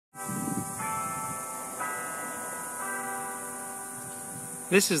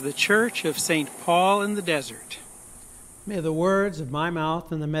This is the Church of St. Paul in the Desert. May the words of my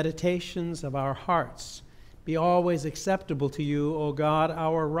mouth and the meditations of our hearts be always acceptable to you, O God,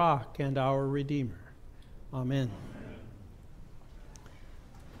 our rock and our Redeemer. Amen.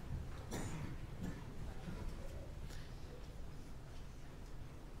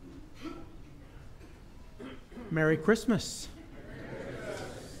 Merry Christmas.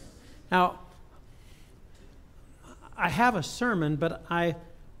 Now, I have a sermon, but I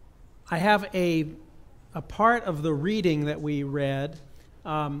have a part of the reading that we read,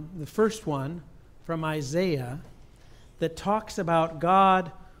 the first one from Isaiah, that talks about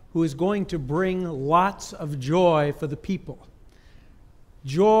God who is going to bring lots of joy for the people.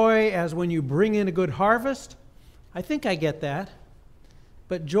 Joy as when you bring in a good harvest. I think I get that.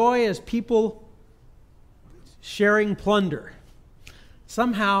 But joy as people sharing plunder.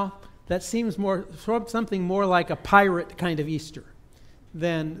 Somehow that seems something more like a pirate kind of Easter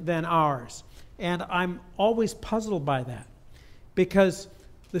than ours. And I'm always puzzled by that, because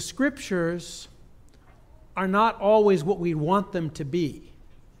the Scriptures are not always what we want them to be.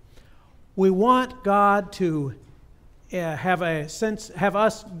 We want God to have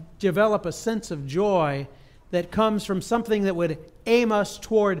us develop a sense of joy that comes from something that would aim us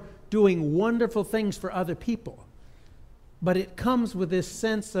toward doing wonderful things for other people. But it comes with this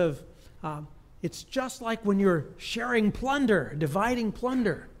sense of, it's just like when you're sharing plunder, dividing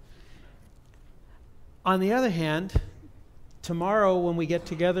plunder. On the other hand, tomorrow when we get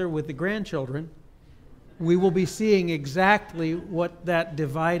together with the grandchildren, we will be seeing exactly what that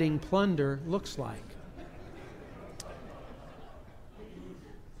dividing plunder looks like.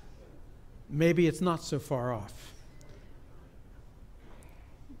 Maybe it's not so far off.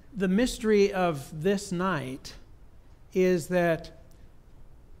 The mystery of this night is that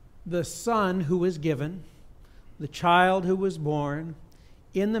the Son who was given, the child who was born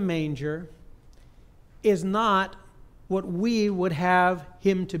in the manger, is not what we would have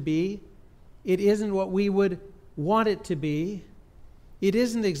him to be. It isn't what we would want it to be. It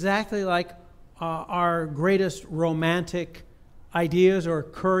isn't exactly like our greatest romantic ideas or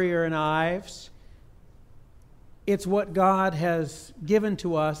Currier and Ives. It's what God has given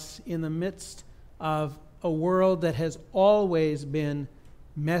to us in the midst of a world that has always been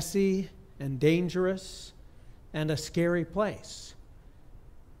messy and dangerous and a scary place.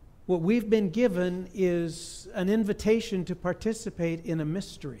 What we've been given is an invitation to participate in a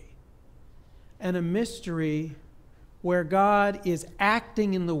mystery. And a mystery where God is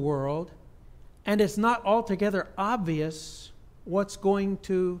acting in the world, and it's not altogether obvious what's going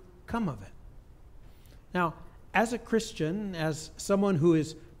to come of it. Now, as a Christian, as someone who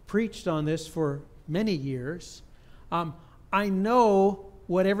has preached on this for many years, I know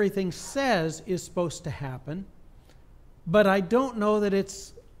what everything says is supposed to happen, but I don't know that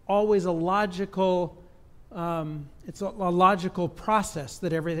it's always a logical process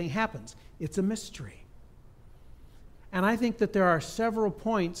that everything happens. It's a mystery. And I think that there are several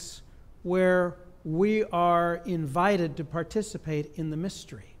points where we are invited to participate in the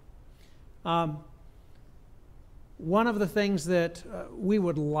mystery. One of the things that we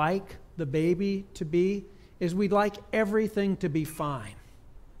would like the baby to be is we'd like everything to be fine.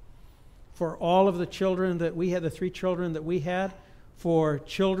 For all of the children that we had, the 3 children that we had, for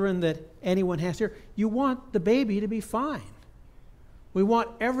children that anyone has here, you want the baby to be fine. We want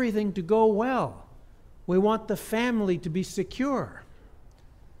everything to go well. We want the family to be secure.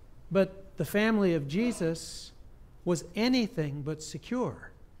 But the family of Jesus was anything but secure.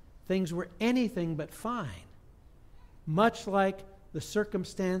 Things were anything but fine. Much like the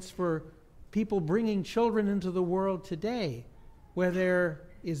circumstance for people bringing children into the world today, where there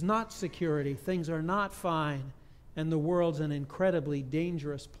is not security, things are not fine, and the world's an incredibly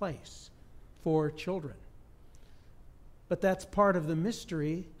dangerous place for children. But that's part of the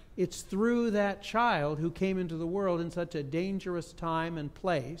mystery. It's through that child who came into the world in such a dangerous time and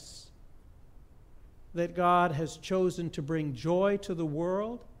place that God has chosen to bring joy to the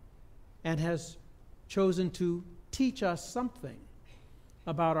world and has chosen to teach us something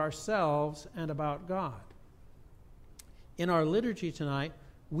about ourselves and about God. In our liturgy tonight,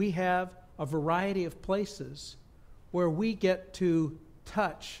 we have a variety of places where we get to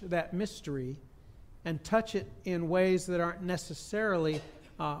touch that mystery and touch it in ways that aren't necessarily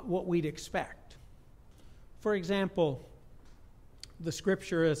what we'd expect. For example, the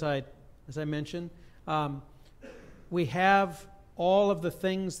Scripture, as I mentioned, we have all of the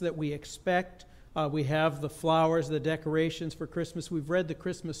things that we expect. We have the flowers, the decorations for Christmas. We've read the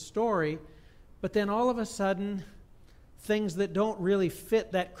Christmas story, but then all of a sudden, things that don't really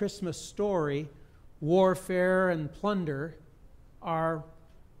fit that Christmas story, warfare and plunder, are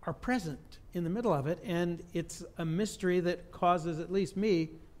are present in the middle of it, and it's a mystery that causes at least me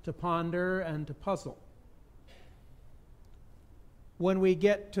to ponder and to puzzle. When we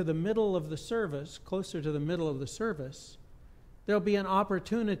get to the middle of the service, closer to the middle of the service, there'll be an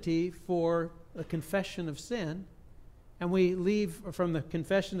opportunity for a confession of sin, and we leave from the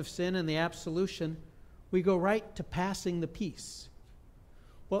confession of sin and the absolution, we go right to passing the peace.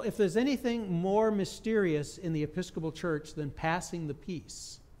 Well, if there's anything more mysterious in the Episcopal Church than passing the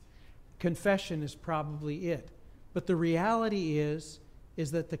peace, confession is probably it. But the reality is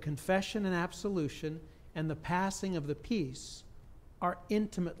that the confession and absolution and the passing of the peace are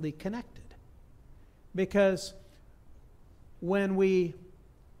intimately connected. Because when we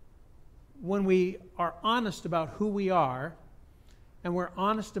are honest about who we are, and we're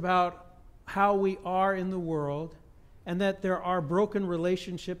honest about how we are in the world, and that there are broken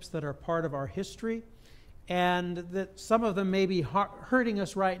relationships that are part of our history, and that some of them may be hurting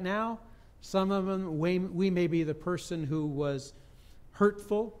us right now, some of them we may be the person who was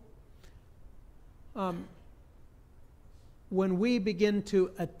hurtful. When we begin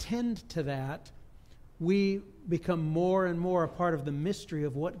to attend to that, we become more and more a part of the mystery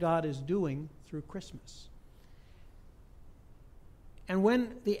of what God is doing through Christmas. And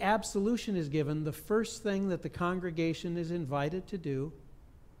when the absolution is given, the first thing that the congregation is invited to do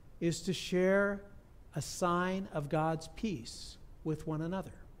is to share a sign of God's peace with one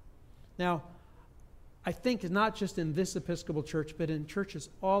another. Now, I think not just in this Episcopal church, but in churches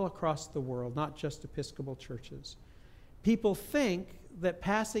all across the world, not just Episcopal churches, people think that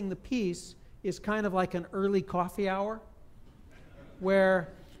passing the peace is kind of like an early coffee hour where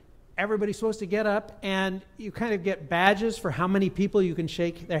everybody's supposed to get up and you kind of get badges for how many people you can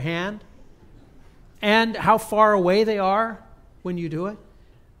shake their hand and how far away they are when you do it.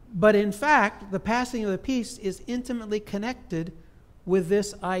 But in fact, the passing of the peace is intimately connected with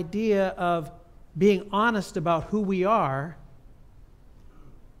this idea of being honest about who we are,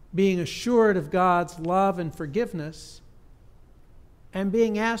 being assured of God's love and forgiveness, and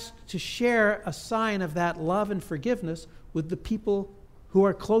being asked to share a sign of that love and forgiveness with the people who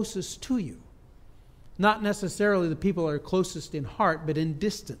are closest to you. Not necessarily the people who are closest in heart, but in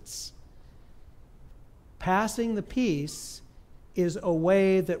distance. Passing the peace is a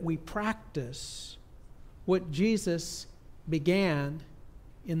way that we practice what Jesus began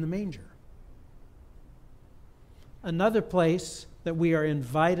in the manger. Another place that we are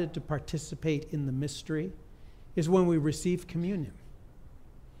invited to participate in the mystery is when we receive communion.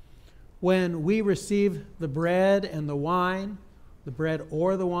 When we receive the bread and the wine, the bread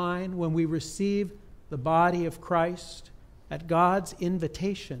or the wine, when we receive the body of Christ at God's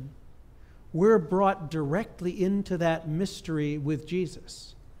invitation, we're brought directly into that mystery with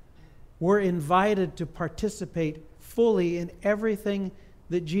Jesus. We're invited to participate fully in everything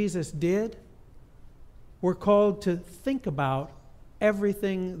that Jesus did. We're called to think about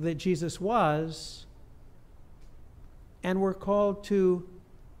everything that Jesus was, and we're called to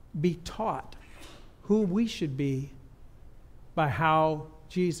be taught who we should be by how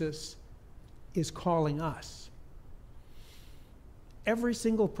Jesus is calling us. Every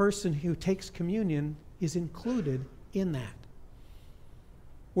single person who takes communion is included in that.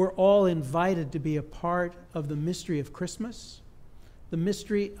 We're all invited to be a part of the mystery of Christmas, the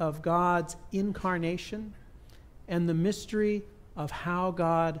mystery of God's incarnation, and the mystery of how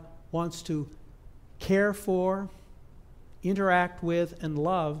God wants to care for, interact with, and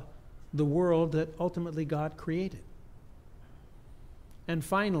love the world that ultimately God created. And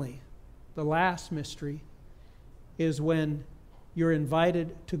finally, the last mystery is when you're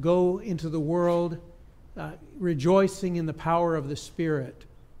invited to go into the world rejoicing in the power of the Spirit,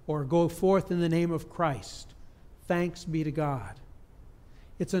 or go forth in the name of Christ. Thanks be to God.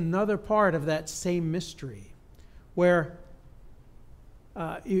 It's another part of that same mystery where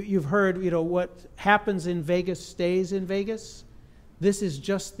you've heard, what happens in Vegas stays in Vegas. This is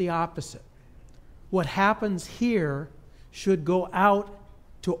just the opposite. What happens here should go out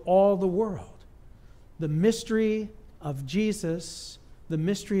to all the world. The mystery of Jesus, the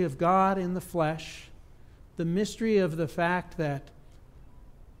mystery of God in the flesh, the mystery of the fact that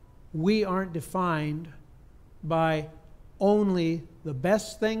we aren't defined by only the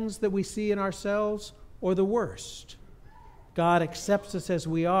best things that we see in ourselves or the worst. God accepts us as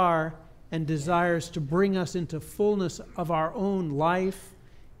we are and desires to bring us into fullness of our own life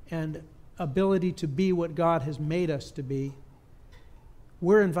and ability to be what God has made us to be.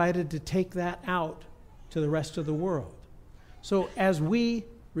 We're invited to take that out to the rest of the world. So as we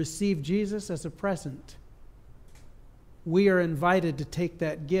receive Jesus as a present, we are invited to take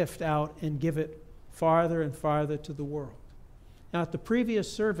that gift out and give it farther and farther to the world. Now, at the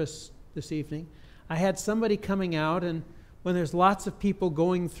previous service this evening, I had somebody coming out, and when there's lots of people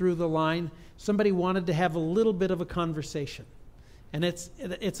going through the line, somebody wanted to have a little bit of a conversation. And it's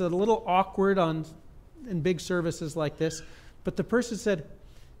a little awkward in big services like this, but the person said,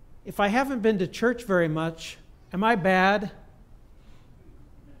 "If I haven't been to church very much, am I bad?"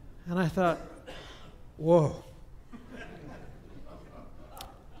 And I thought, whoa.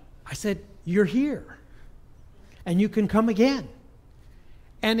 I said, "You're here, and you can come again."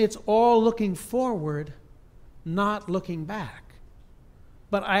 And it's all looking forward, not looking back.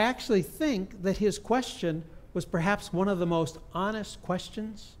 But I actually think that his question was perhaps one of the most honest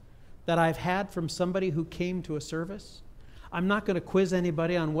questions that I've had from somebody who came to a service. I'm not going to quiz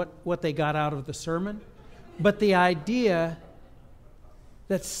anybody on what they got out of the sermon, but the idea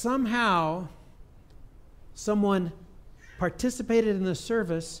that somehow someone participated in the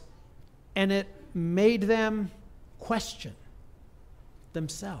service and it made them question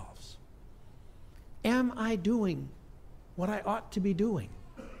themselves. Am I doing what I ought to be doing?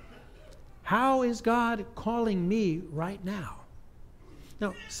 How is God calling me right now?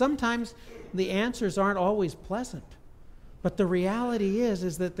 Now, sometimes the answers aren't always pleasant, but the reality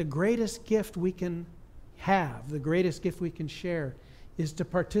is that the greatest gift we can have, the greatest gift we can share, is to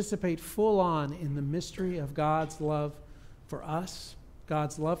participate full on in the mystery of God's love for us,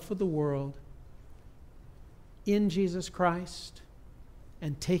 God's love for the world, in Jesus Christ,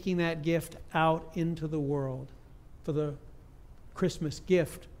 and taking that gift out into the world for the Christmas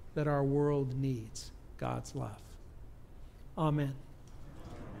gift that our world needs, God's love. Amen.